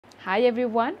Hi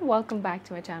everyone, welcome back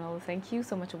to my channel. Thank you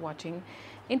so much for watching.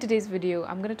 In today's video,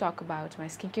 I'm going to talk about my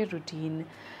skincare routine.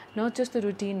 Not just the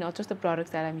routine, not just the products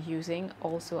that I'm using.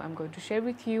 Also, I'm going to share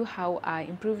with you how I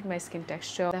improved my skin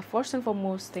texture. The first and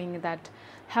foremost thing that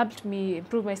helped me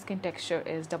improve my skin texture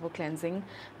is double cleansing.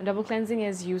 And double cleansing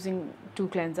is using two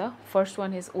cleanser. First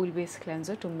one is oil-based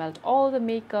cleanser to melt all the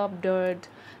makeup, dirt,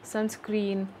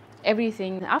 sunscreen,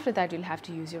 everything. After that, you'll have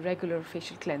to use your regular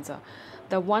facial cleanser.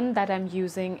 The one that I'm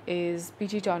using is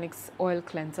PG Tonic's oil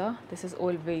cleanser. This is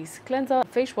oil based cleanser.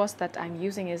 Face wash that I'm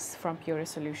using is from Pure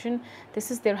Solution.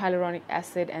 This is their hyaluronic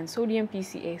acid and sodium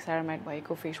PCA ceramide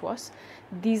Bioeco face wash.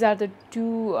 These are the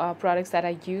two products that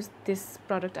I use. This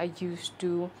product I use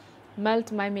to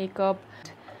melt my makeup.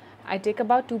 I take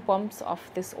about 2 pumps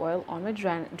of this oil on my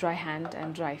dry hand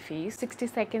and dry face, 60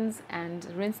 seconds, and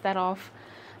rinse that off.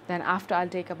 Then after, I'll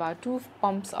take about 2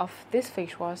 pumps of this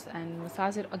face wash and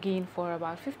massage it again for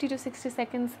about 50 to 60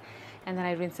 seconds, and then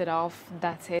I rinse it off.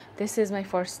 That's it. This is my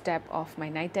first step of my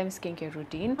nighttime skincare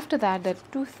routine. After that, there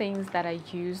are 2 things that I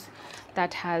use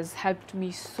that has helped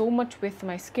me so much with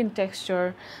my skin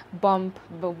texture, bump,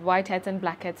 whiteheads and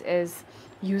blackheads is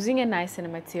using a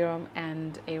niacinamide serum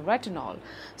and a retinol.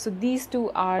 So these 2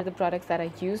 are the products that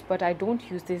I use, but I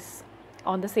don't use this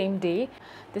on the same day.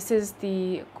 This is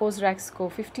the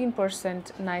Cosrxo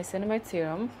 15% niacinamide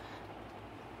serum.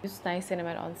 Use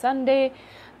niacinamide on Sunday,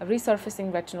 a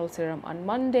resurfacing retinol serum on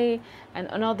Monday, and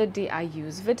another day I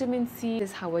use vitamin C.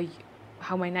 This is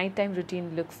how my nighttime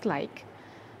routine looks like.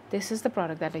 This is the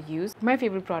product that I use. My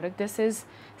favorite product, this is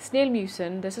Snail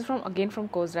Mucin. This is from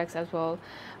Cosrx as well.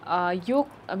 Yo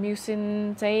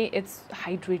mucin say it's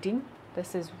hydrating.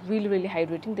 This is really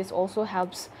hydrating. This also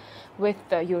helps with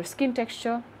your skin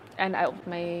texture, and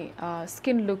my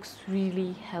skin looks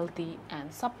really healthy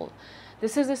and supple.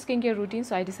 This is a skincare routine,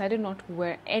 so I decided not to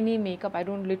wear any makeup. I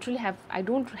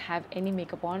don't have any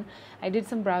makeup on. I did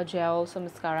some brow gel, some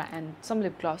mascara, and some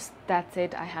lip gloss. That's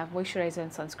it. I have moisturizer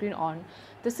and sunscreen on.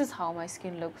 This is how my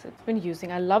skin looks. It's been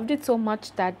using. I loved it so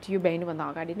much that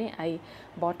I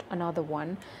bought another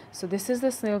one. So this is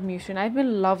the Snail Mucin. I've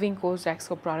been loving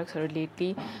Cosrxo products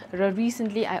lately.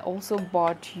 Recently, I also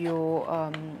bought your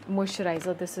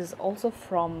moisturizer. This is also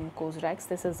from Cosrx.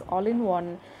 This is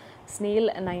all-in-one Snail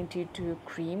 92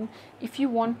 cream. If you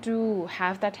want to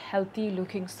have that healthy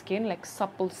looking skin, like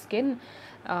supple skin,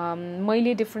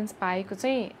 मैले difference पाएको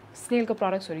चाहिँ स्नेलको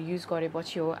प्रोडक्ट्सहरू use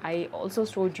गरेपछि हो. I also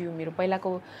सोड यु मेरो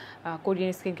पहिलाको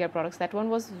Korean skin care products. That one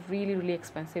was really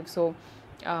expensive. सो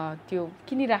त्यो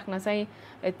किनिराख्न चाहिँ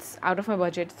it's out of my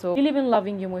budget. So really bin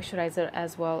loving yo moisturiser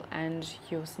as well. End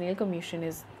yo स्नेलको म्युसन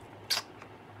is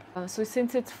so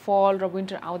since it's fall or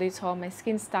winter आउँदैछ, my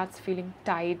skin starts feeling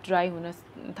tight, dry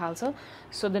हुन थाल्छ.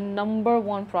 So the number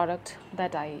one product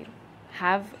that I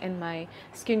have in my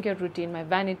skincare routine, my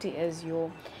vanity, is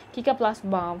your Kika Plus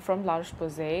Balm from La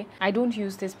Roche-Posay. I don't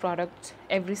use this product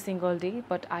every single day,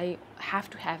 but I have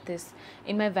to have this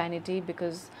in my vanity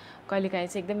because कहिलेकाहीँ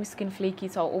चाहिँ एकदम skin flaky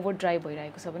छ, over dry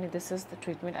भइरहेको छ भने this is the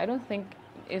treatment. I don't think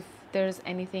if there's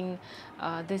anything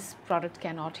this product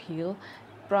cannot heal.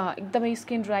 एकदमै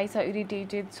skin dry छ,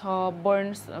 irritated छ,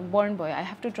 burn भयो. I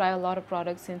have to try a lot of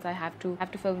products since I have to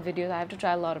film videos. I have to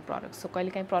try a lot of products. So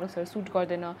कहिलेकाहीँ productsहरू suit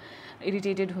गर्दैन,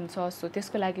 irritated हुन्छ. So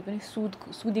त्यसको लागि पनि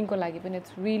soothingको लागि पनि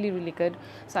it's really good.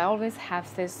 So I always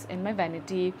have this in my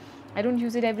vanity. I don't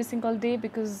use it every single day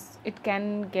because it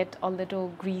can get a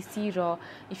little greasy. Or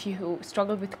if you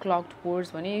struggle with clogged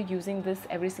pores, when you're using this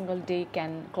every single day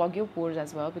can clog your pores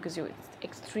as well because it's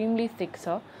extremely thick.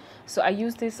 So I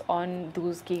use this on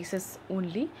those cases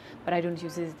only, but I don't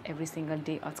use it every single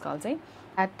day.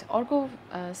 That orgo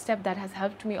step that has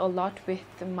helped me a lot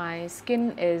with my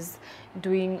skin is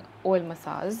doing oil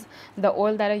massage. The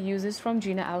oil that I use is from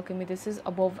Gina Alchemy. This is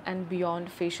Above and Beyond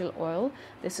facial oil.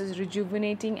 This is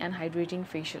rejuvenating and hydrating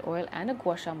facial oil and a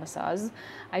gua sha massage.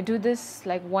 I do this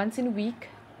like once in a week.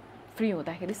 Free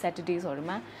हुँदाखेरि Saturdays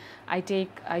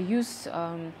I use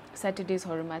Saturdays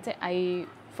I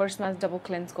first double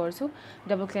cleanse गर्छु.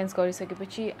 Double cleanse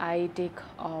गरिसकेपछि I take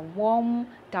a warm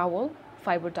towel,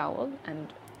 fiber towel,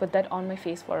 and put that on my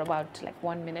face for about like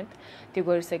 1 minute. त्यो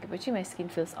गरिसकेपछि my skin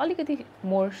feels अलिकति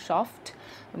more soft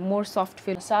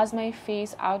feel. Massage my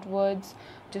face outwards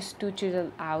just to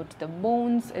chisel out the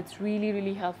bones. It's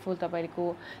really helpful.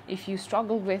 तपाईको if you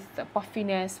struggle with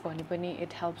puffiness भने पनि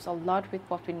it helps a lot with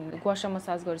puffiness. Gua sha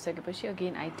massage गरिसकेपछि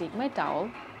again I take my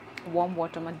towel, warm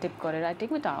water ma dip गरेर I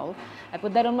take my towel, I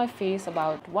put that on my face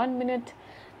about 1 minute,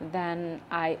 then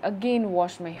I again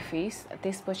wash my face.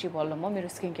 त्यसपछि बल्ल म मेरो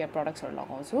skin care प्रोडक्ट्सहरु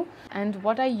लगाउँछु. And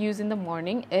what I use in the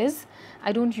morning is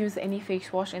I don't use any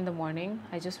face wash in the morning.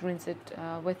 I just rinse it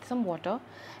with some water,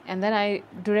 and then I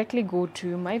directly go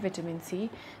to my vitamin C.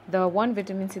 The one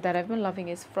vitamin C that I've been loving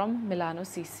is from Milano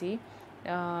CC.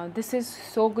 This is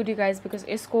so good, you guys, because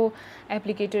यसको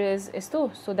applicator is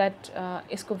यस्तो, so that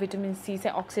यसको vitamin C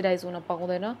चाहिँ oxidize हुन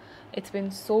पाउँदैन. It's been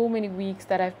so many weeks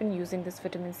that I've been using this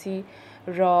vitamin C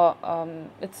raw.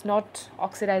 It's not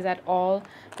oxidized at all.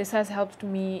 This has helped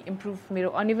me improve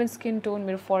मेरो uneven skin tone,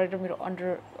 मेरो forehead र मेरो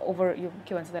under over यो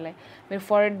के भन्छ त्यसलाई, मेरो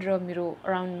forehead र मेरो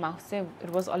around mouth चाहिँ it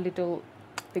was a little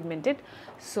pigmented.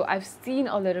 So I've seen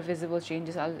a lot of visible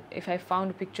changes. If I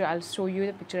found a picture, I'll show you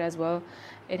the picture as well.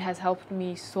 It has helped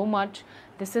me so much.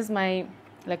 This is my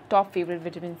like top favorite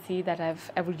vitamin C that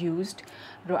I've ever used.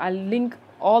 I'll link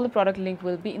all the product link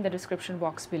will be in the description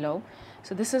box below.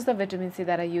 So this is the vitamin C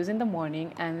that I use in the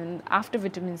morning, and after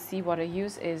vitamin C what I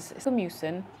use is the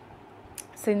mucin.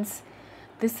 Since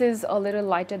this is a little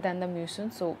lighter than the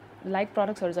mucin, so light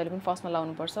products are even fast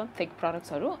malaunu parcha, thick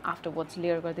products are afterwards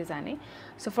layer garde jane.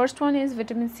 So first one is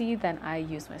vitamin C, then I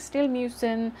use my still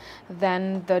mucin,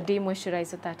 then the day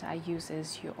moisturizer that I use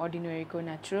is your Ordinary Co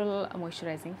natural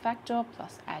moisturizing factor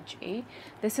plus AHA.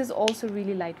 This is also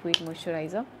really lightweight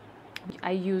moisturizer.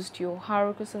 I used your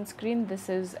Haruko sunscreen. This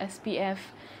is SPF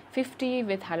 50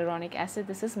 with hyaluronic acid.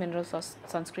 This is mineral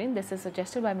sunscreen. This is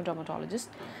suggested by my dermatologist.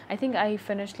 I think I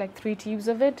finished like 3 tubes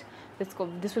of it.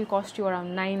 This will cost you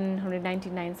around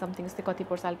 999 something.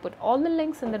 I'll put all the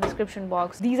links in the description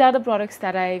box. These are the products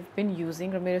that I've been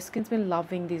using. My skin's been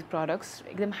loving these products.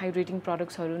 Ekdam hydrating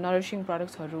products, nourishing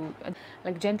products,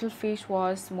 like gentle face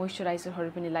wash,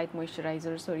 moisturizer, light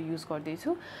moisturizers use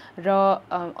gardechu.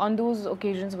 On those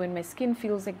occasions when my skin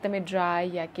feels like dry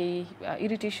ya kehi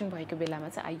irritation bhayeko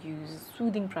belama I use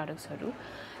soothing products.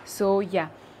 So yeah.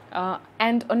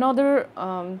 And another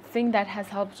thing that has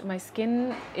helped my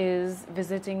skin is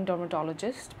visiting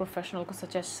dermatologists, professional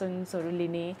suggestions or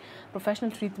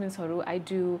professional treatments. I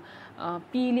do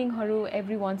peeling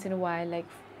every once in a while, like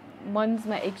months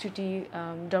my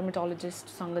एकचोटी dermatologist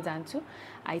सँग जान्छु.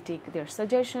 I take their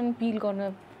suggestion, peel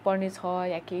गर्न पर्ने छ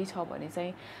या केही छ भने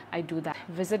चाहिँ I do that.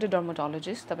 Visit a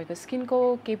dermatologist. तपाईको स्किन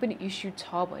को केही पनि इश्यू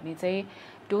छ भने चाहिँ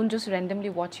don't just randomly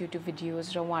watch YouTube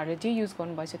videos raw उहाँहरुले J use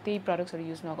गर्नु भएछ त्यही प्रोडक्ट्सहरु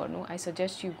युज नगर्नु. I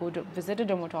suggest you go to visit a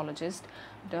dermatologist.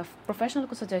 The professional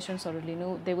को suggestions हरु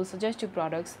लिनु. They will suggest you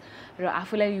products र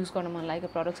आफुलाई युज गर्न मन लागेको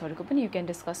प्रोडक्ट्सहरुको पनि you can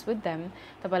discuss with them.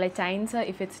 तपाईलाई चाहिन्छ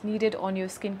if it's needed on your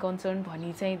skin concern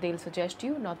भनी चाहिँ they will suggest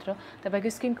you. नत्र तपाईको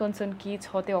स्किन concern के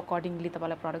छ त्यो accordingly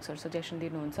तपाईलाई प्रोडक्ट्सहरु सजेसन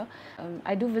दिनुहुन्छ.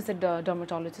 I do visit the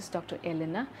dermatologist Dr.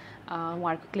 Elena.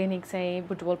 उहाँहरुको clinic चाहिँ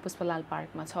बुटवल पुष्पलाल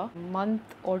पार्कमा छ.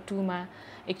 Month or 2 मा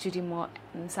एकचोटी म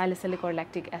salicylic or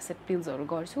lactic acid pills हरु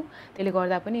गर्छु. त्यसले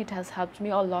गर्दा पनि it has helped me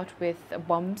a lot with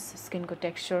bumps, skin को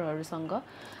texture हरुसँग.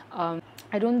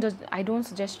 I don't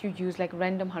suggest you use like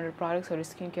random 100 products or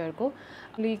skincare ko.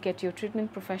 Only get your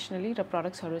treatment professionally. The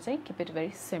products haru chai keep it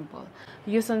very simple.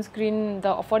 Your sunscreen, the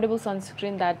affordable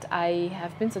sunscreen that I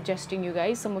have been suggesting you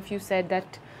guys. Some of you said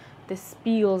that this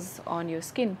peels on your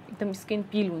skin. The skin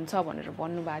peel huncha bhanera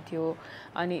भन्नु भएको थियो.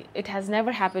 अनि it has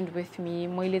never happened with me.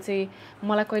 मैले चाहिँ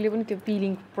मलाई कहिले पनि त्यो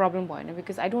peeling problem भएन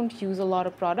because I don't use a lot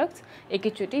of products.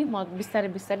 एकैचोटी म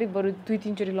बिस्तारै बरु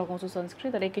 2-3 चोटी लगाउँछु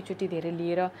sunscreen तर एकैचोटी धेरै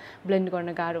लिएर blend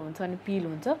गर्न गाह्रो हुन्छ अनि peel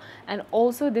हुन्छ. And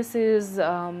also this is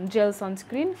gel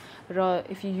sunscreen raw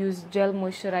if you use gel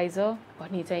moisturizer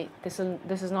भने चाहिँ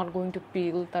this is not going to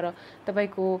peel तर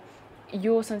तपाईको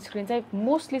यो sunscreen चाहिँ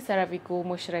mostly CeraVe को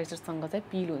moisturizer सँग चाहिँ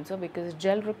peel हुन्छ because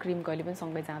gel र cream कहिले पनि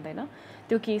सँगै जाँदैन.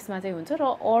 त्यो केसमा चाहिँ हुन्छ र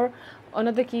or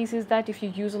another case is that if you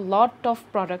use a lot of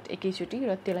product एकैचोटी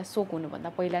र त्यसलाई सोक हुनु भन्दा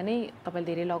पहिला नै तपाईले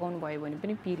धेरै लगाउनु भयो भने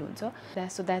पनि peel हुन्छ.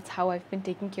 So that's how I've been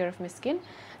taking care of my skin.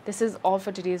 This is all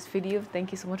for today's video.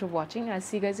 Thank you so much for watching. I'll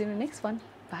see you guys in the next one.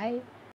 Bye.